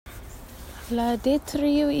Laudetur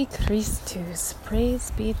y Christus.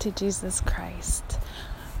 Praise be to Jesus Christ.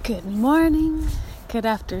 Good morning, good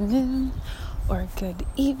afternoon, or good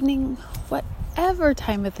evening, whatever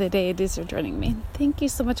time of the day it is you're joining me. Thank you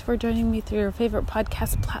so much for joining me through your favorite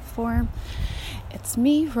podcast platform. It's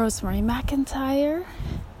me, Rosemary McIntyre,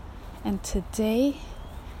 and today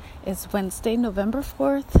is Wednesday, November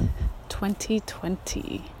 4th,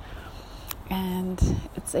 2020. And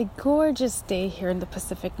it's a gorgeous day here in the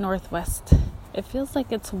Pacific Northwest. It feels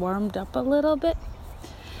like it's warmed up a little bit,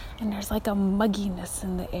 and there's like a mugginess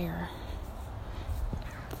in the air.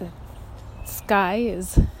 The sky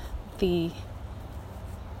is the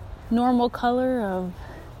normal color of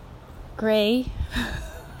gray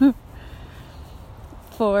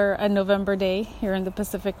for a November day here in the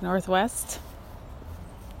Pacific Northwest.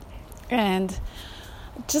 And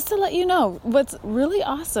just to let you know, what's really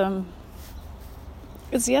awesome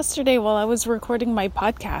is yesterday while I was recording my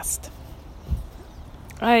podcast,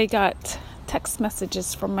 I got text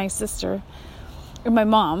messages from my sister and my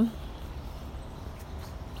mom.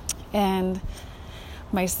 And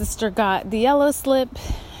my sister got the yellow slip,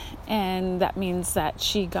 and that means that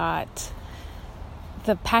she got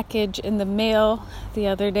the package in the mail the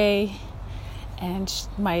other day. And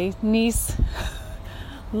my niece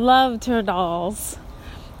loved her dolls,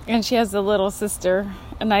 and she has a little sister.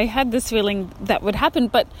 And I had this feeling that would happen,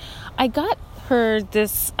 but I got her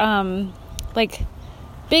this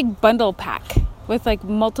big bundle pack with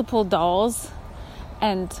multiple dolls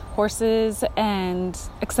and horses and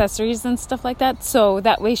accessories and stuff like that, so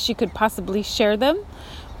that way she could possibly share them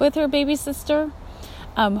with her baby sister.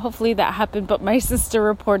 Hopefully that happened, but my sister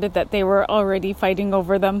reported that they were already fighting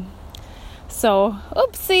over them. So,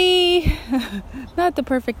 oopsie, not the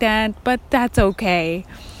perfect aunt, but that's okay.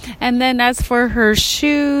 And then as for her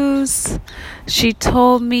shoes, she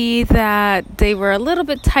told me that they were a little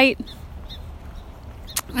bit tight.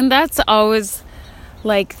 And that's always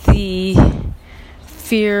the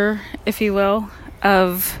fear, if you will,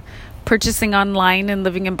 of purchasing online and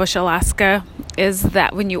living in Bush, Alaska, is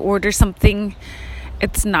that when you order something,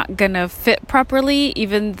 it's not going to fit properly,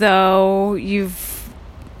 even though you've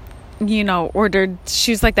ordered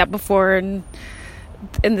shoes like that before and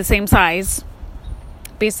in the same size,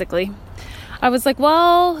 basically. I was like,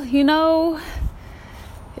 will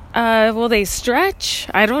they stretch?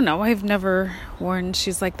 I don't know. I've never worn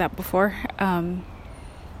shoes like that before.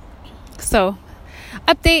 So,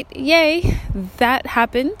 update, yay, that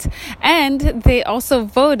happened. And they also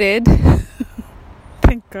voted,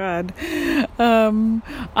 thank God,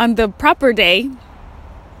 on the proper day.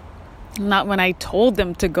 Not when I told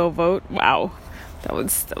them to go vote. Wow, that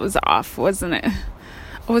was off, wasn't it?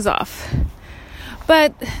 It was off.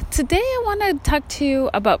 But today I want to talk to you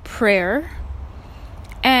about prayer.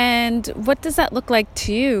 And what does that look like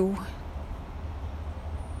to you?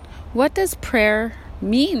 What does prayer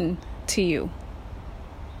mean to you?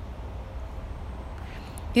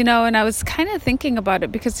 And I was kind of thinking about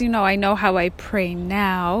it because, I know how I pray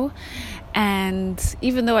now. And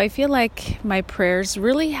even though I feel like my prayers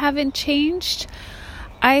really haven't changed,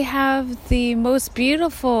 I have the most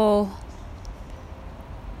beautiful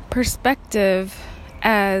perspective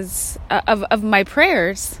of my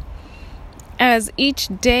prayers as each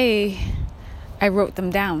day I wrote them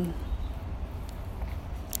down.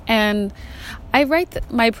 And I write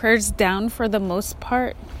my prayers down for the most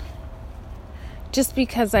part just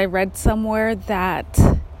because I read somewhere that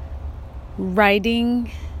writing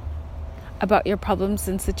about your problems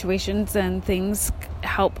and situations and things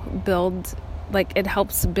helps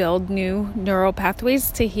build new neural pathways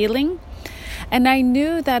to healing. And I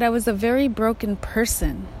knew that I was a very broken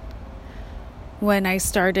person when I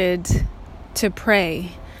started to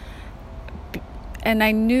pray. And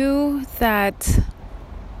I knew that,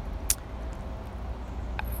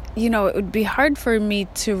 it would be hard for me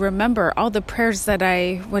to remember all the prayers that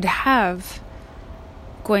I would have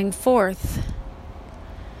going forth.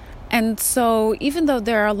 And so even though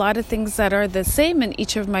there are a lot of things that are the same in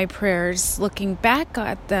each of my prayers, looking back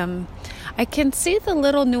at them, I can see the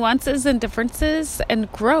little nuances and differences and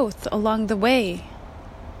growth along the way.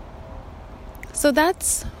 So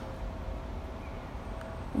that's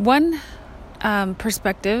one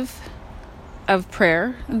perspective of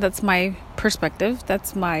prayer. And that's my perspective.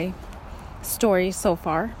 That's my story so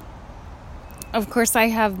far. Of course, I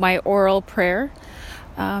have my oral prayer.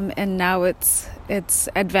 And now it's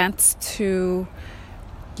advanced to,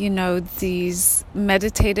 these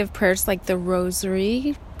meditative prayers like the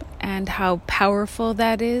rosary and how powerful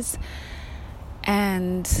that is.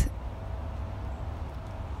 And,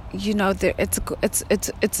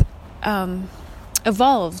 it's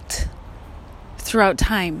evolved throughout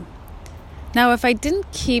time. Now, if I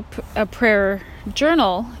didn't keep a prayer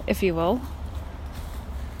journal, if you will,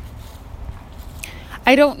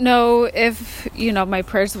 I don't know if, my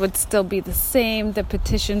prayers would still be the same, the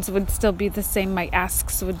petitions would still be the same, my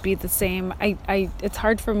asks would be the same. It's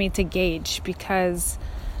hard for me to gauge because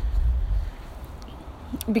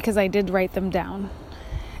I did write them down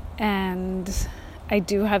and I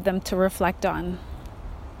do have them to reflect on.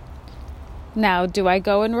 Now, do I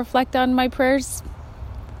go and reflect on my prayers?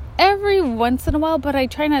 Every once in a while, but I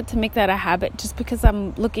try not to make that a habit just because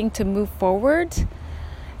I'm looking to move forward.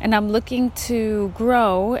 And I'm looking to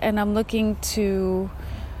grow, and I'm looking to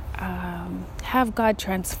have God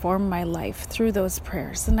transform my life through those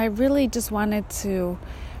prayers. And I really just wanted to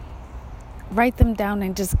write them down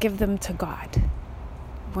and just give them to God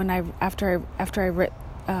after I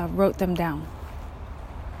wrote them down.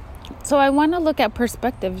 So I want to look at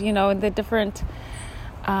perspective, and the different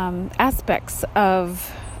aspects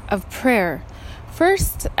of prayer.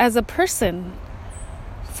 First, as a person,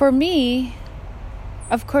 for me,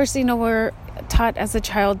 of course, we're taught as a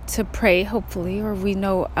child to pray, hopefully, or we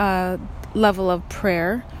know a level of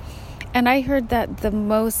prayer. And I heard that the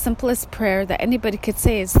most simplest prayer that anybody could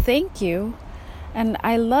say is thank you. And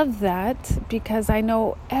I love that because I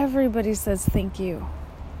know everybody says thank you.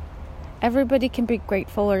 Everybody can be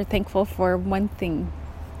grateful or thankful for one thing,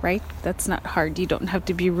 right? That's not hard. You don't have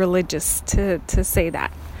to be religious to say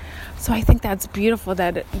that. So I think that's beautiful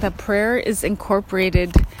that the prayer is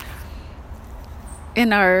incorporated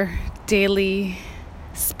in our daily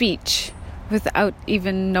speech without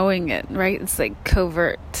even knowing it, right? It's like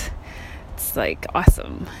covert. It's like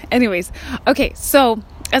awesome. Anyways, okay, so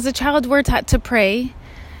as a child, we're taught to pray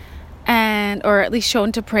or at least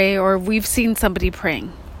shown to pray, or we've seen somebody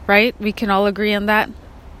praying, right? We can all agree on that.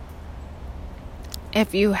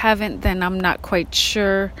 If you haven't, then I'm not quite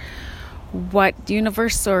sure what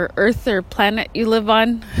universe or earth or planet you live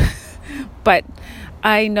on, but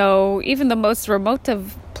I know even the most remote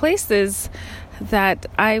of places that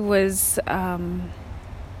I was a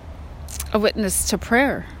witness to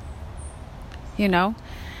prayer,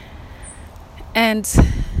 and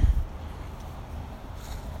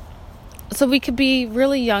so we could be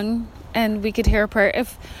really young and we could hear a prayer.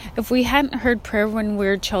 If we hadn't heard prayer when we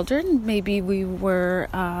were children, maybe we were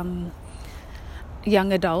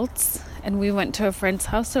young adults and we went to a friend's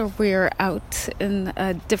house, or we were out in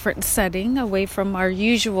a different setting away from our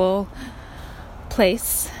usual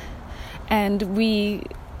place, and we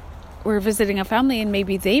were visiting a family and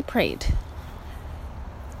maybe they prayed,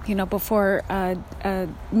 before a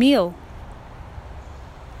meal.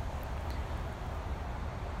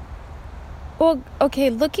 Well,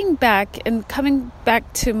 okay, looking back and coming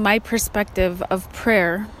back to my perspective of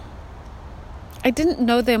prayer, I didn't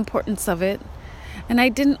know the importance of it. And I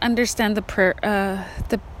didn't understand the prayer,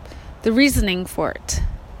 the reasoning for it.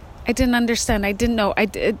 I didn't understand. I didn't know.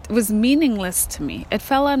 It was meaningless to me. It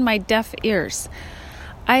fell on my deaf ears.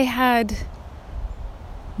 I had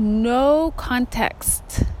no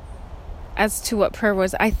context as to what prayer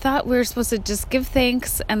was. I thought we were supposed to just give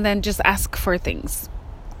thanks and then just ask for things.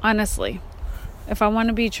 Honestly, if I want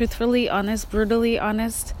to be truthfully honest, brutally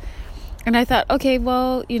honest. And I thought, okay,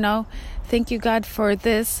 well, thank you, God, for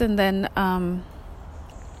this, and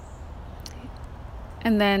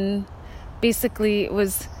then basically it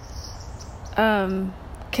was, can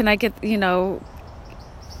I get the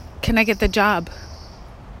job,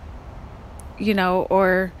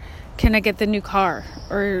 or can I get the new car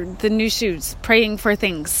or the new shoes, praying for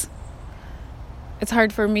things. It's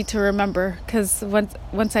hard for me to remember because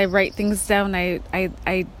once I write things down, I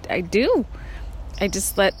do. I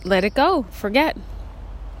just let it go, forget.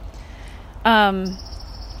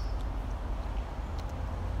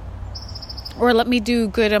 Or let me do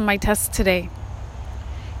good on my test today,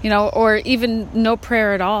 or even no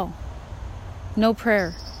prayer at all. No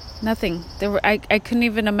prayer, nothing. I couldn't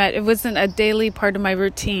even imagine. It wasn't a daily part of my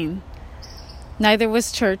routine. Neither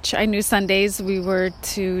was church. I knew Sundays we were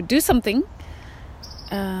to do something,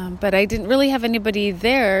 but I didn't really have anybody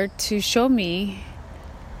there to show me,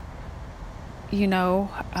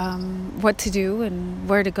 what to do and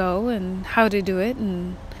where to go and how to do it,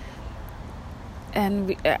 and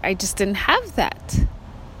I just didn't have that.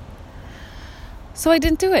 So I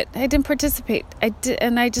didn't do it. I didn't participate.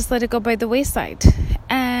 And I just let it go by the wayside.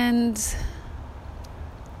 And,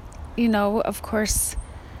 of course,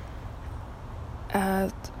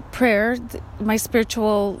 prayer, my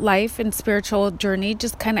spiritual life and spiritual journey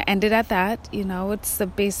just kind of ended at that. It's the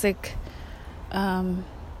basic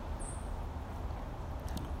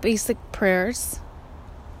prayers.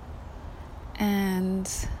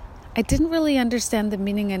 And I didn't really understand the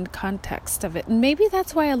meaning and context of it. And maybe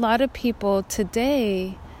that's why a lot of people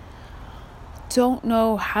today don't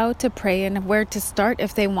know how to pray and where to start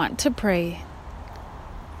if they want to pray.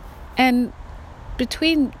 And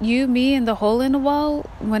between you, me, and the hole in the wall,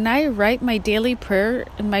 when I write my daily prayer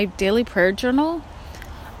in my daily prayer journal,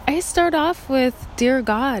 I start off with, Dear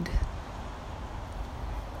God,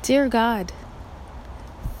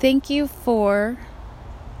 thank you for,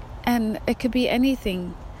 and it could be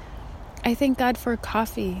anything. I thank God for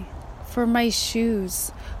coffee, for my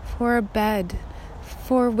shoes, for a bed,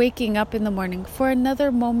 for waking up in the morning, for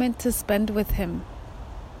another moment to spend with Him.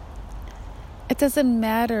 It doesn't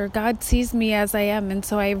matter. God sees me as I am. And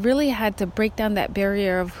so I really had to break down that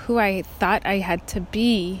barrier of who I thought I had to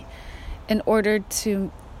be in order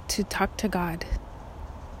to talk to God.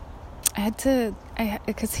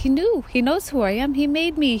 Because He knows who I am. He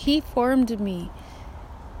made me. He formed me.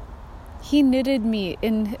 He knitted me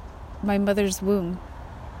in my mother's womb.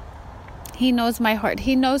 He knows my heart.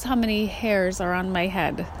 He knows how many hairs are on my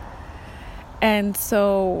head. And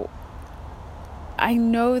so I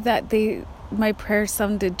know that my prayers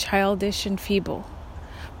sounded childish and feeble,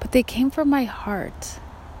 but they came from my heart.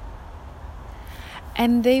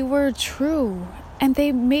 And they were true. And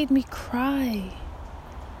they made me cry.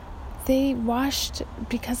 They washed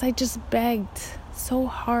because I just begged so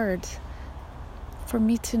hard for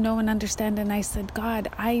me to know and understand. And I said, God,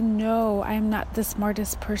 I know I am not the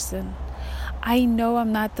smartest person. I know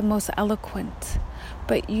I'm not the most eloquent,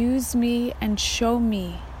 but use me and show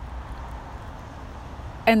me.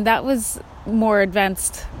 And that was more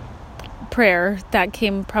advanced prayer that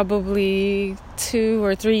came probably 2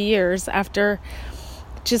 or 3 years after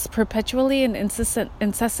just perpetually and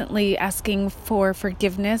incessantly asking for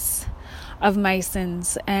forgiveness of my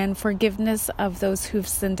sins and forgiveness of those who've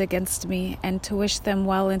sinned against me, and to wish them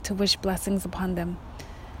well and to wish blessings upon them.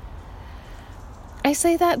 I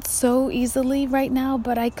say that so easily right now,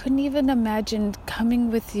 but I couldn't even imagine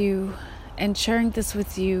coming with you and sharing this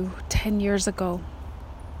with you 10 years ago,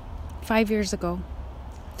 5 years ago,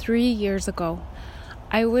 3 years ago.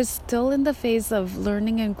 I was still in the phase of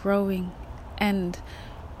learning and growing and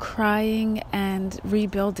crying and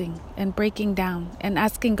rebuilding and breaking down and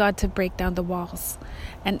asking God to break down the walls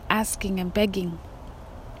and asking and begging.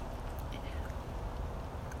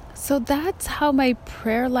 So that's how my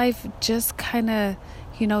prayer life just kind of,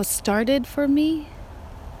 started for me.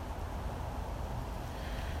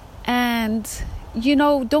 And,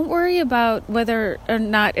 don't worry about whether or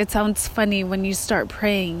not it sounds funny when you start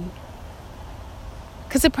praying.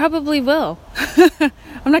 Because it probably will.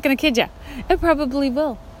 I'm not going to kid you. It probably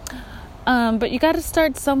will. But you got to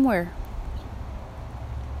start somewhere.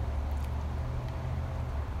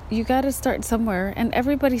 And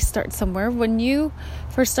everybody starts somewhere. When you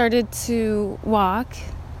first started to walk,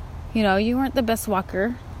 you weren't the best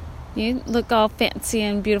walker. You look all fancy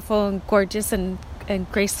and beautiful and gorgeous and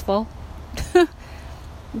graceful. You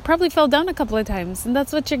probably fell down a couple of times, and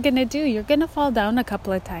that's what you're going to do. You're going to fall down a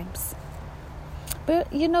couple of times. But,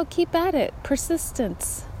 keep at it.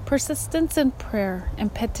 Persistence in prayer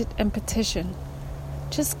and petition.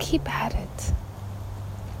 Just keep at it.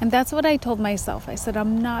 And that's what I told myself. I said,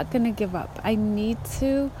 I'm not going to give up. I need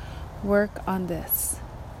to work on this.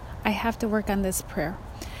 I have to work on this prayer.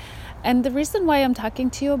 And the reason why I'm talking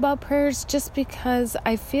to you about prayer is just because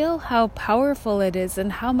I feel how powerful it is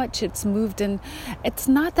and how much it's moved. And it's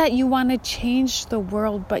not that you want to change the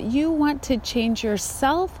world, but you want to change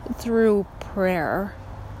yourself through prayer.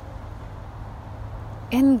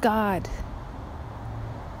 In God.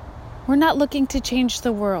 We're not looking to change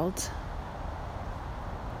the world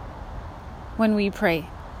when we pray.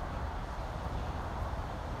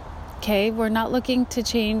 Okay? We're not looking to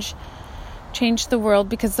change the world,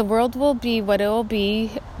 because the world will be what it will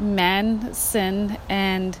be. Man, sin,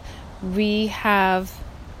 and we have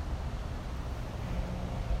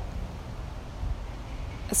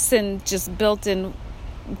sin just built into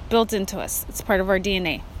us. It's part of our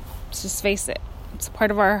DNA. Let's just face it. It's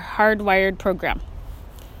part of our hardwired program.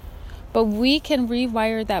 But we can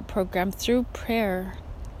rewire that program through prayer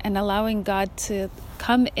and allowing God to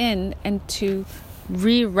come in and to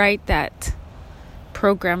rewrite that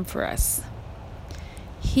program for us.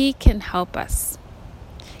 He can help us.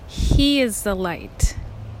 He is the light.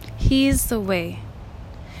 He is the way.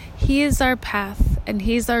 He is our path, and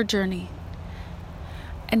He's our journey.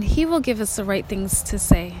 And He will give us the right things to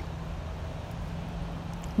say.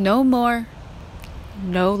 No more,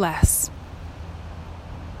 no less.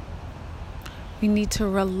 We need to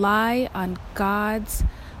rely on God's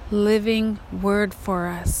living word for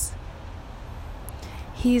us.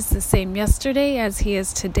 He's the same yesterday as He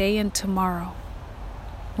is today and tomorrow.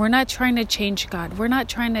 We're not trying to change God. We're not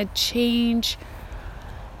trying to change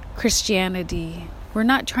Christianity. We're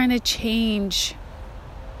not trying to change,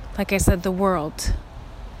 like I said, the world.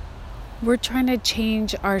 We're trying to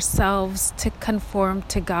change ourselves to conform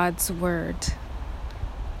to God's word,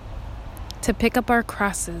 to pick up our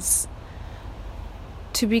crosses,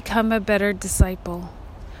 to become a better disciple,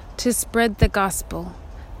 to spread the gospel,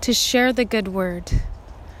 to share the good word,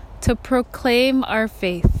 to proclaim our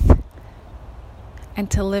faith, and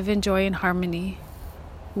to live in joy and harmony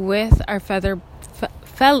with our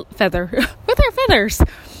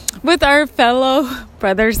with our fellow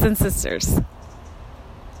brothers and sisters.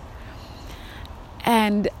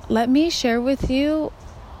 And let me share with you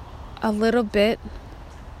a little bit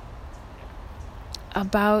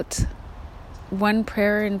about one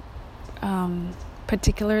prayer in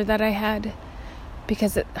particular that I had,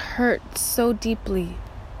 because it hurt so deeply,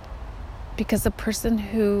 because the person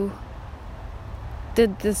who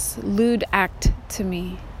did this lewd act to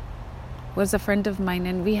me was a friend of mine,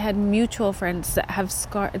 and we had mutual friends that have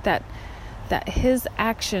scarred that his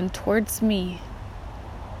action towards me,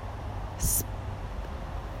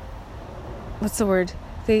 what's the word?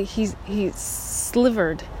 He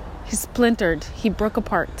slivered, he splintered, he broke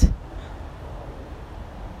apart.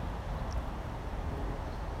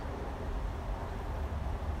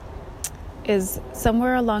 Is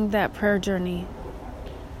somewhere along that prayer journey,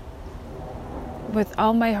 with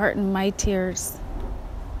all my heart and my tears,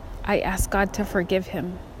 I asked God to forgive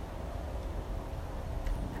him.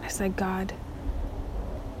 And I said, God,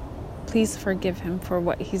 please forgive him for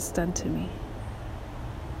what he's done to me.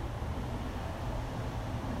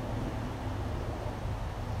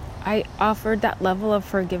 I offered that level of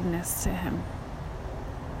forgiveness to him.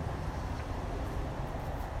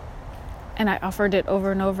 And I offered it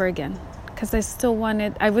over and over again, because I was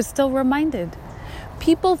still reminded.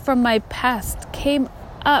 People from my past came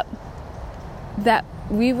up that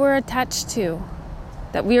we were attached to,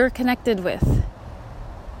 that we were connected with.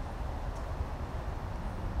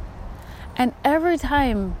 And every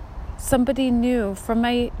time somebody new from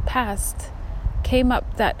my past came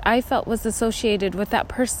up that I felt was associated with that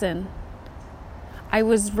person, I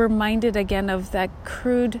was reminded again of that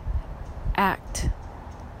crude act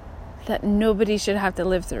that nobody should have to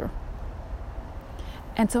live through.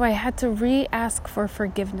 And so I had to re-ask for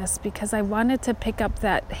forgiveness, because I wanted to pick up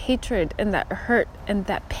that hatred and that hurt and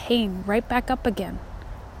that pain right back up again.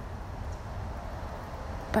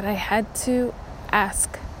 But I had to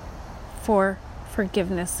ask for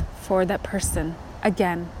forgiveness for that person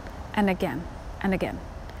again and again and again.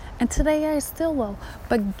 And today I still will.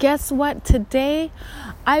 But guess what? Today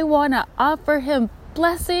I want to offer him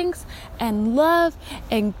blessings and love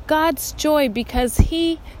and God's joy, because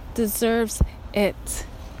he deserves it.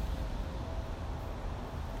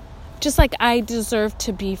 Just like I deserve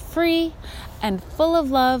to be free and full of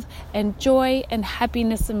love and joy and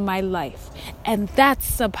happiness in my life. And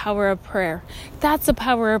that's the power of prayer. That's the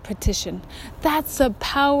power of petition. That's the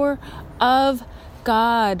power of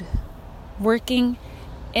God working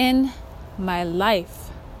in my life.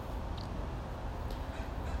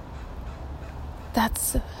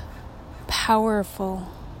 That's powerful.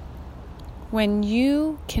 When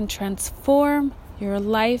you can transform your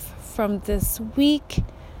life from this weak,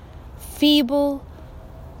 feeble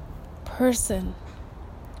person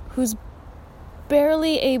who's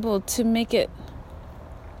barely able to make it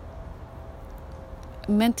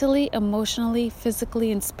mentally, emotionally,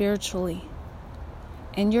 physically, and spiritually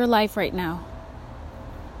in your life right now,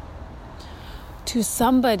 to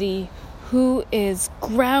somebody who is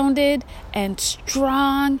grounded and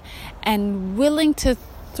strong and willing to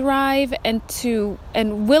thrive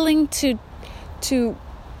and willing to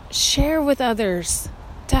share with others,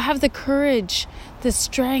 to have the courage, the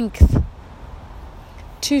strength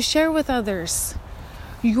to share with others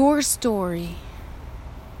your story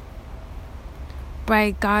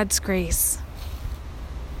by God's grace,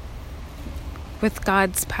 with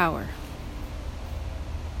God's power.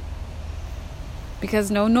 Because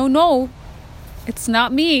no, it's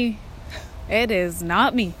not me. It is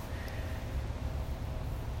not me.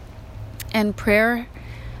 And prayer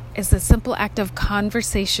is a simple act of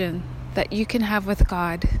conversation that you can have with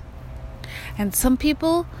God. And some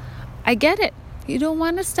people, I get it. You don't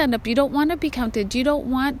want to stand up. You don't want to be counted. You don't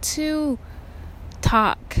want to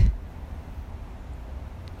talk.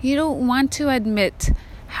 You don't want to admit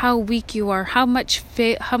how weak you are, how much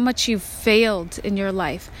you've failed in your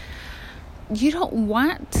life. You don't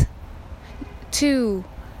want to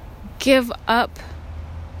give up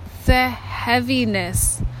the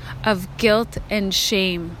heaviness of guilt and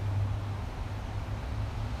shame.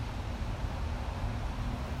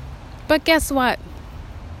 But guess what?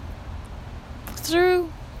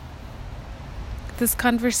 through this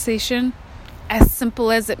conversation, as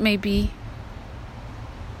simple as it may be,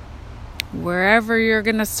 wherever you're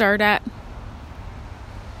going to start at,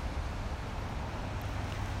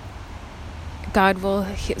 God will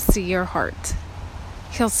see your heart.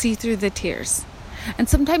 He'll see through the tears. And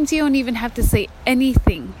sometimes you don't even have to say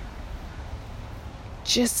anything.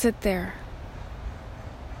 Just sit there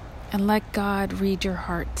and let God read your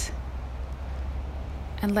heart.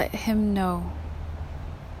 And let Him know.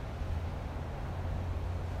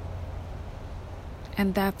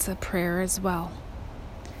 And that's a prayer as well.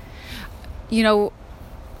 You know,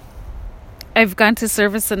 I've gone to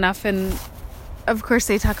service enough, and of course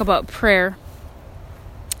they talk about prayer.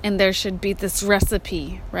 And there should be this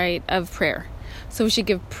recipe, right, of prayer. So we should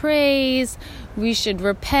give praise, we should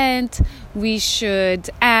repent, we should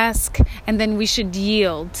ask, and then we should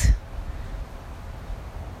yield.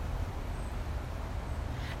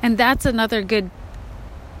 And that's another good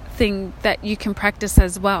thing that you can practice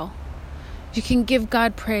as well. You can give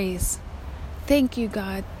God praise. Thank you,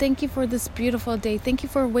 God. Thank you for this beautiful day. Thank you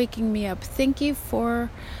for waking me up. Thank you for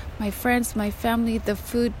my friends, my family, the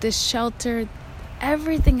food, the shelter,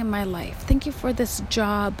 everything in my life. Thank you for this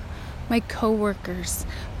job, my coworkers,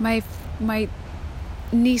 my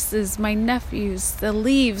nieces, my nephews, the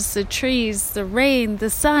leaves, the trees, the rain, the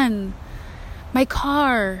sun, my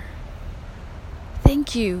car.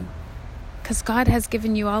 Thank you, because God has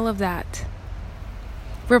given you all of that.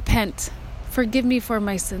 Repent. Forgive me for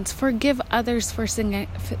my sins. Forgive others for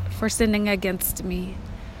sinning against me.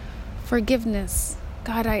 Forgiveness.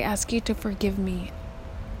 God, I ask you to forgive me.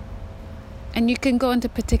 And you can go into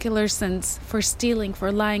particular sins: for stealing,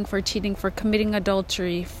 for lying, for cheating, for committing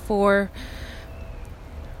adultery, for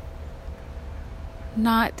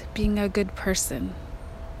not being a good person.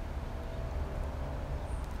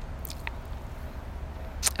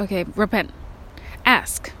 Okay, repent.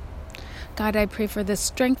 Ask. God, I pray for the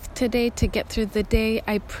strength today to get through the day.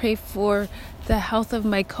 I pray for the health of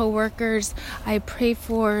my coworkers. I pray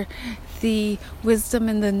for the wisdom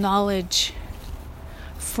and the knowledge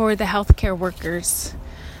for the healthcare workers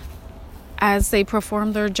as they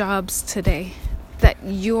perform their jobs today. That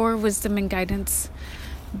your wisdom and guidance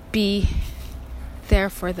be there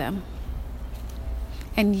for them.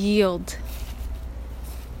 And yield.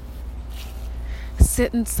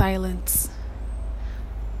 Sit in silence.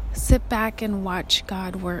 Sit back and watch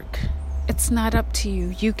God work. It's not up to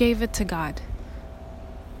you. You gave it to God.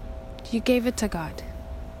 You gave it to God.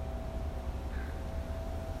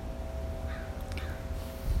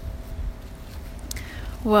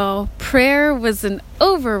 Well, prayer was an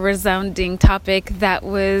over-resounding topic that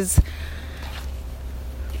was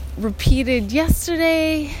repeated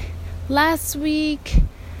yesterday, last week,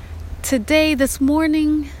 today, this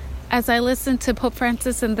morning, as I listened to Pope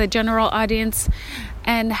Francis and the general audience,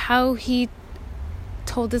 and how he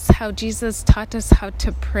told us how Jesus taught us how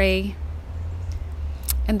to pray,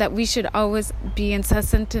 and that we should always be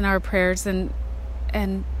incessant in our prayers, and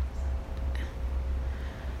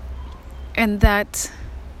that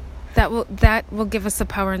will give us the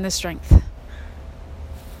power and the strength.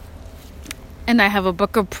 And I have a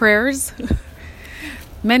book of prayers,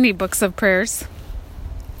 many books of prayers,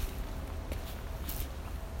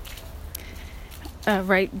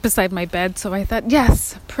 right beside my bed. So I thought,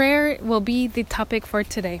 yes, prayer will be the topic for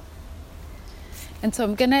today. And so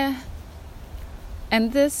I'm going to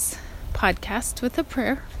end this podcast with a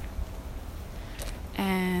prayer.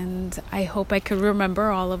 And I hope I could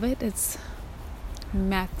remember all of it. It's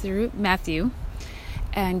Matthew,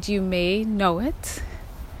 and you may know it.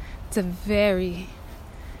 It's a very,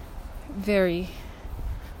 very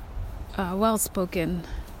well-spoken,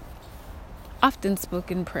 often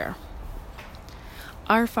spoken prayer.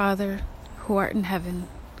 Our Father, who art in heaven,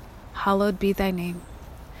 hallowed be thy name.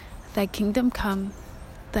 Thy kingdom come,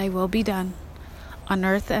 thy will be done, on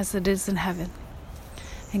earth as it is in heaven.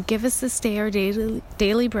 And give us this day our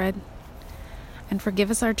daily bread, and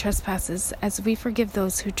forgive us our trespasses, as we forgive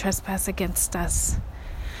those who trespass against us.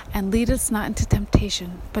 And lead us not into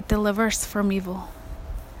temptation, but deliver us from evil.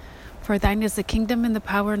 For thine is the kingdom and the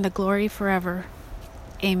power and the glory forever.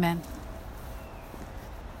 Amen.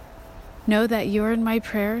 Know that you are in my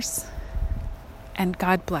prayers, and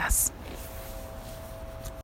God bless.